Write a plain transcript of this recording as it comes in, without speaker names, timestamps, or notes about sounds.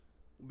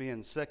Be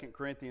in 2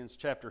 Corinthians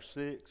chapter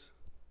 6,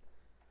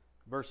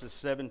 verses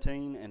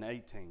 17 and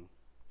 18.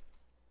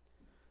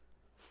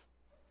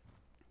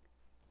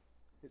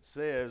 It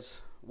says,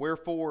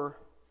 "Wherefore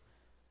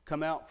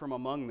come out from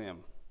among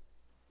them,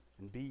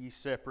 and be ye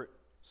separate,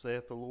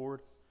 saith the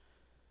Lord,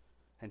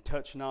 and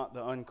touch not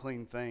the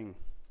unclean thing,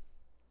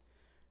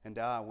 and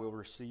I will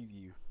receive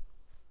you,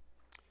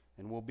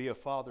 and will be a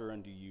father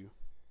unto you,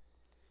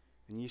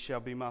 and ye shall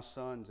be my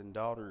sons and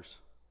daughters,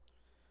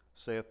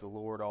 saith the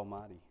Lord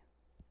Almighty."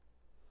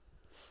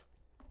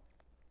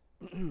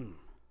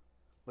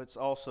 Let's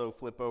also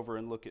flip over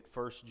and look at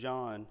 1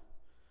 John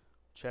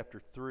chapter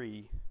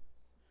 3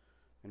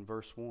 and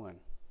verse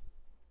 1.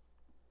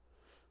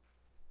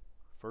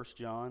 1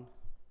 John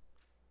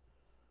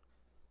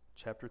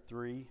chapter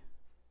 3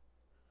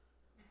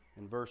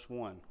 and verse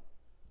 1.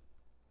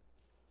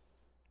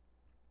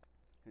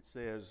 It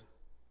says,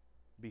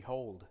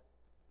 "Behold,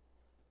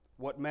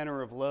 what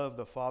manner of love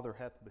the Father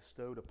hath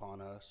bestowed upon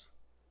us,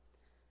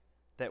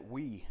 that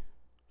we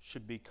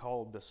should be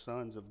called the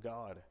sons of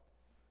God.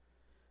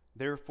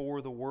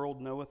 Therefore the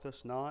world knoweth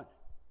us not,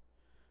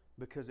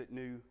 because it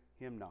knew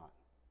him not."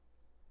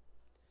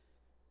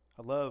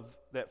 I love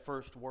that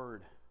first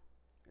word.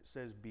 It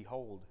says,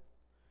 "Behold."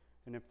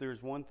 And if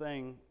there's one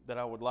thing that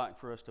I would like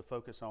for us to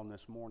focus on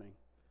this morning,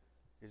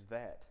 is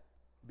that.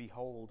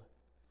 Behold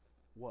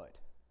what?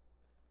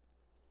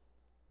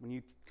 When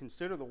you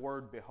consider the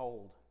word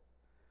behold,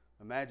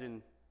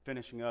 imagine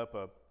finishing up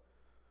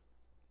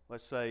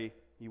let's say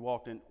you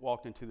walked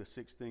into the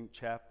 16th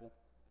chapel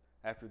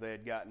after they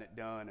had gotten it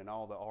done, and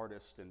all the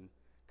artists and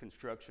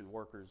construction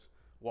workers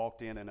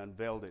walked in and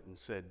unveiled it and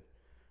said,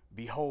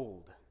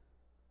 "Behold."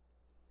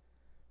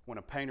 When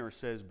a painter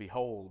says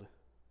behold,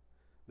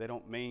 they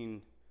don't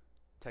mean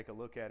take a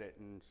look at it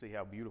and see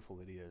how beautiful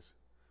it is.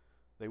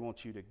 They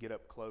want you to get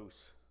up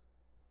close,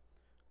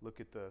 look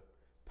at the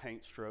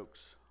paint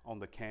strokes on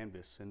the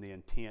canvas and the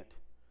intent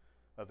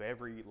of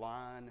every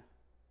line,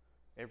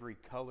 every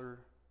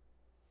color,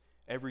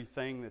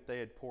 everything that they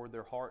had poured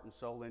their heart and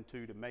soul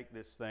into to make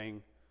this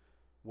thing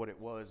what it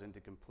was and to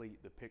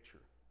complete the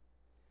picture.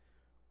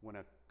 When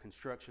a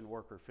construction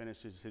worker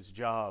finishes his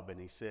job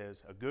and he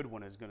says, a good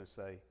one is going to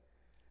say,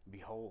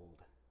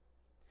 "Behold,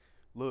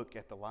 look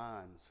at the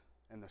lines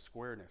and the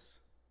squareness.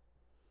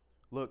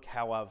 Look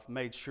how I've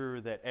made sure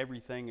that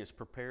everything is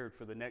prepared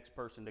for the next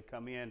person to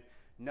come in.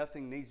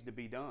 Nothing needs to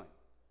be done.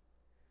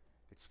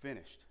 It's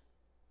finished.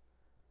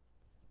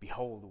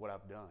 Behold what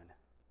I've done."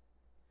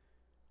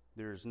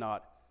 There's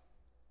not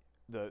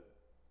the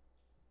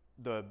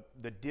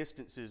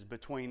distances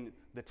between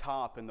the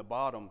top and the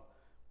bottom.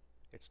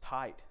 It's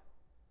tight.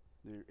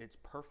 It's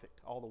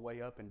perfect all the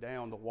way up and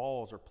down. The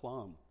walls are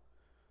plumb.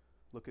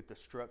 Look at the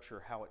structure,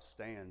 how it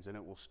stands, and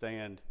it will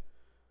stand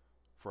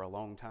for a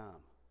long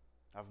time.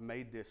 I've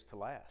made this to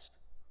last.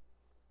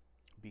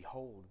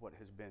 Behold what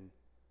has been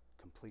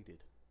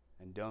completed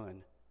and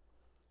done.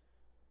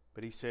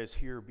 But he says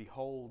here,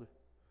 "Behold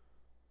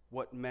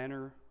what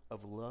manner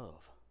of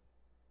love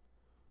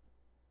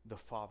the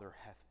Father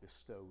hath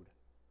bestowed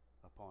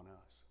upon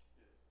us,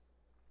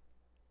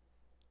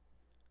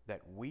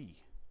 that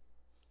we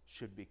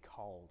should be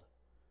called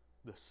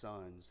the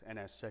sons," and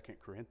as 2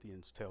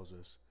 Corinthians tells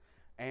us,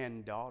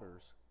 "and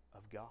daughters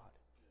of God."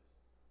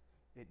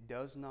 It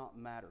does not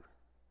matter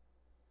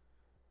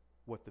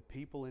what the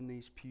people in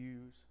these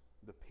pews,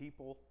 the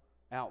people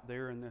out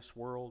there in this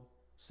world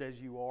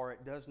says you are.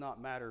 It does not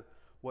matter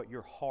what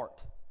your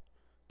heart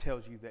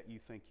tells you that you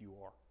think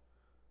you are.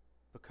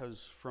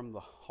 Because from the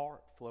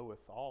heart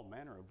floweth all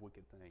manner of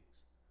wicked things.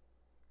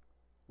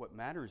 What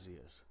matters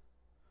is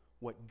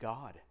what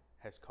God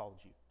has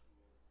called you.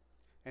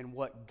 And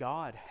what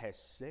God has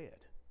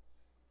said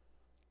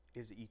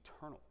is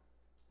eternal.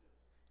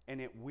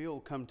 And it will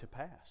come to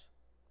pass.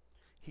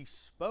 He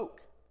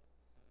spoke.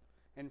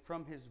 And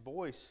from his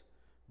voice,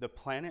 the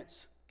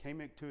planets came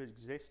into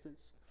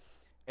existence.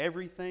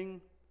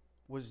 Everything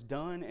was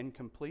done and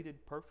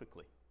completed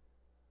perfectly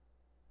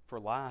for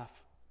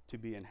life to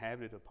be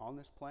inhabited upon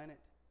this planet.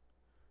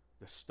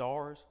 The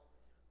stars,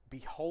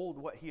 behold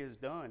what he has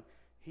done.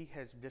 He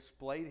has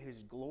displayed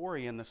his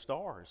glory in the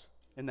stars,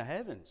 in the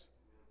heavens.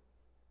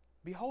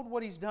 Behold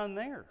what he's done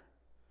there.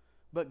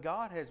 But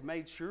God has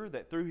made sure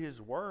that through his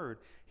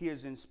word, he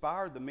has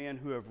inspired the men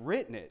who have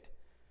written it,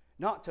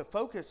 not to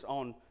focus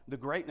on the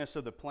greatness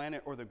of the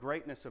planet or the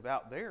greatness of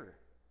out there,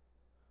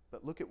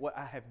 but look at what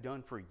I have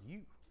done for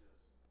you.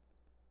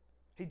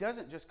 He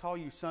doesn't just call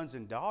you sons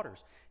and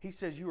daughters. He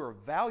says you are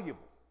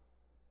valuable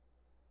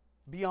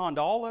beyond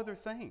all other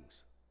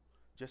things.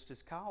 Just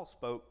as Kyle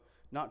spoke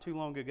not too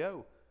long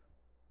ago,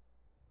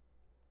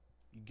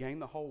 you gain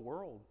the whole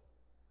world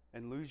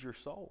and lose your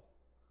soul.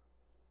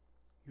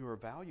 You are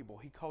valuable.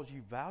 He calls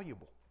you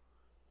valuable.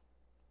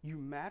 You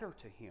matter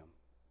to him.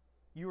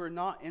 You are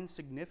not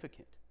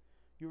insignificant.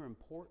 You're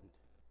important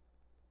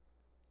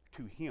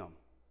to him.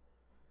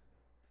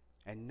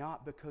 And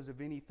not because of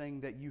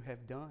anything that you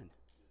have done,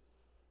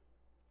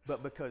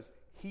 but because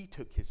he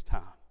took his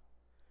time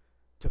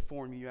to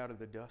form you out of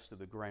the dust of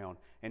the ground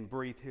and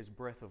breathe his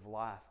breath of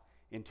life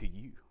into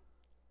you.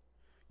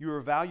 You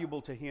are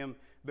valuable to Him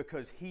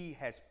because He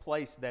has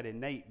placed that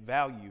innate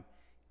value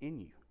in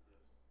you.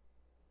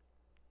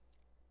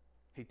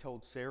 He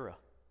told Sarah,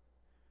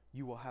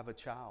 you will have a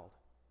child.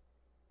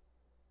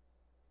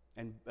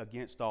 And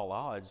against all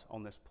odds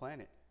on this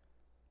planet,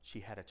 she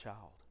had a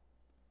child.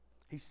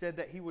 He said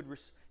that He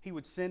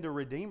would send a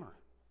Redeemer.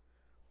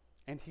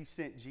 And He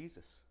sent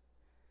Jesus.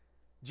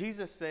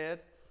 Jesus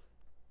said,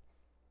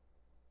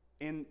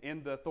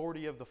 in the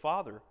authority of the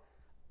Father,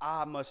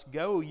 I must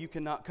go, you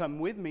cannot come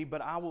with me,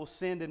 but I will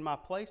send in my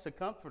place a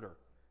comforter.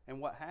 And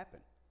what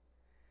happened?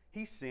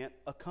 He sent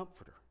a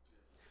comforter.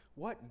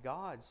 What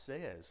God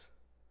says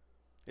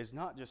is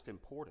not just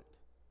important,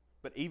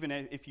 but even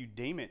if you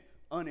deem it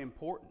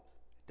unimportant,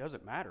 it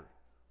doesn't matter.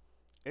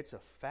 It's a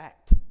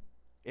fact.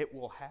 It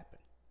will happen.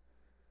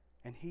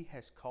 And He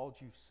has called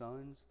you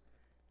sons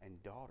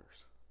and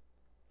daughters.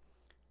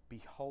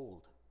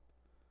 Behold,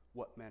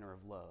 what manner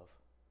of love.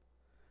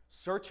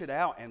 Search it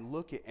out and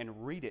look it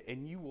and read it,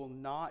 and you will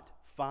not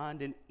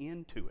find an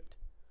end to it.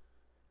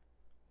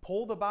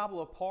 Pull the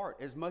Bible apart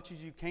as much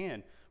as you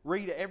can.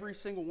 Read every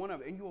single one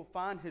of it, and you will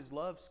find His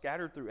love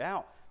scattered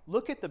throughout.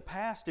 Look at the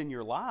past in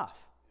your life.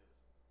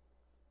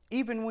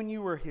 Even when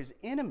you were His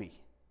enemy,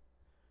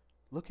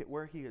 look at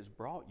where He has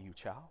brought you,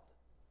 child.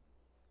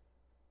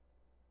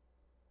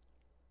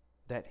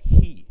 That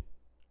He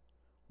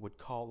would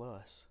call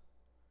us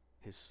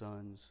His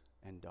sons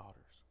and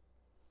daughters.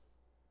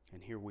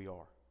 And here we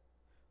are.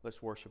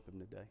 Let's worship Him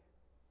today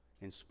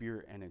in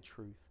spirit and in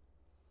truth.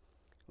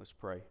 Let's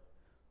pray.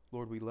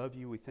 Lord, we love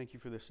You. We thank You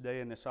for this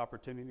day and this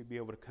opportunity to be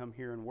able to come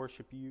here and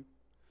worship You.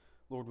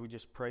 Lord, we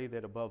just pray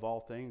that above all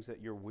things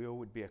that Your will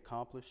would be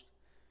accomplished.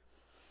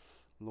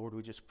 Lord,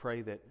 we just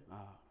pray that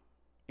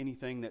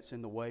anything that's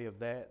in the way of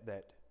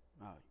that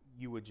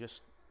You would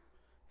just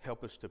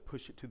help us to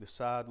push it to the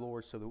side,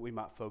 Lord, so that we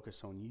might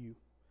focus on You.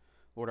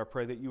 Lord, I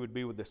pray that You would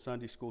be with the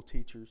Sunday school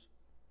teachers,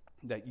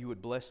 that You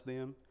would bless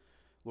them.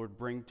 Lord,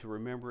 bring to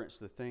remembrance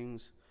the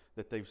things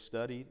that they've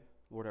studied.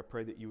 Lord, I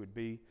pray that You would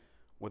be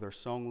with our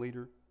song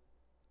leader,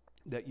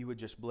 that You would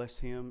just bless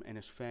him and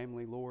his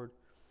family, Lord,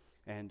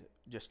 and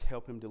just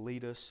help him to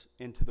lead us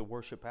into the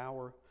worship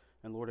hour.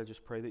 And Lord, I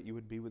just pray that You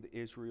would be with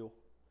Israel.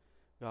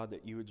 God,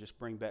 that You would just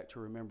bring back to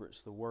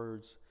remembrance the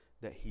words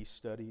that he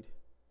studied.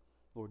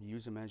 Lord,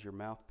 use him as Your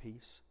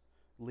mouthpiece.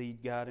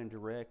 Lead, guide, and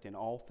direct in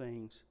all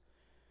things.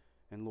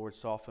 And Lord,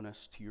 soften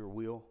us to Your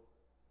will.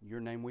 In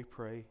Your name we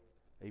pray.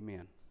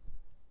 Amen.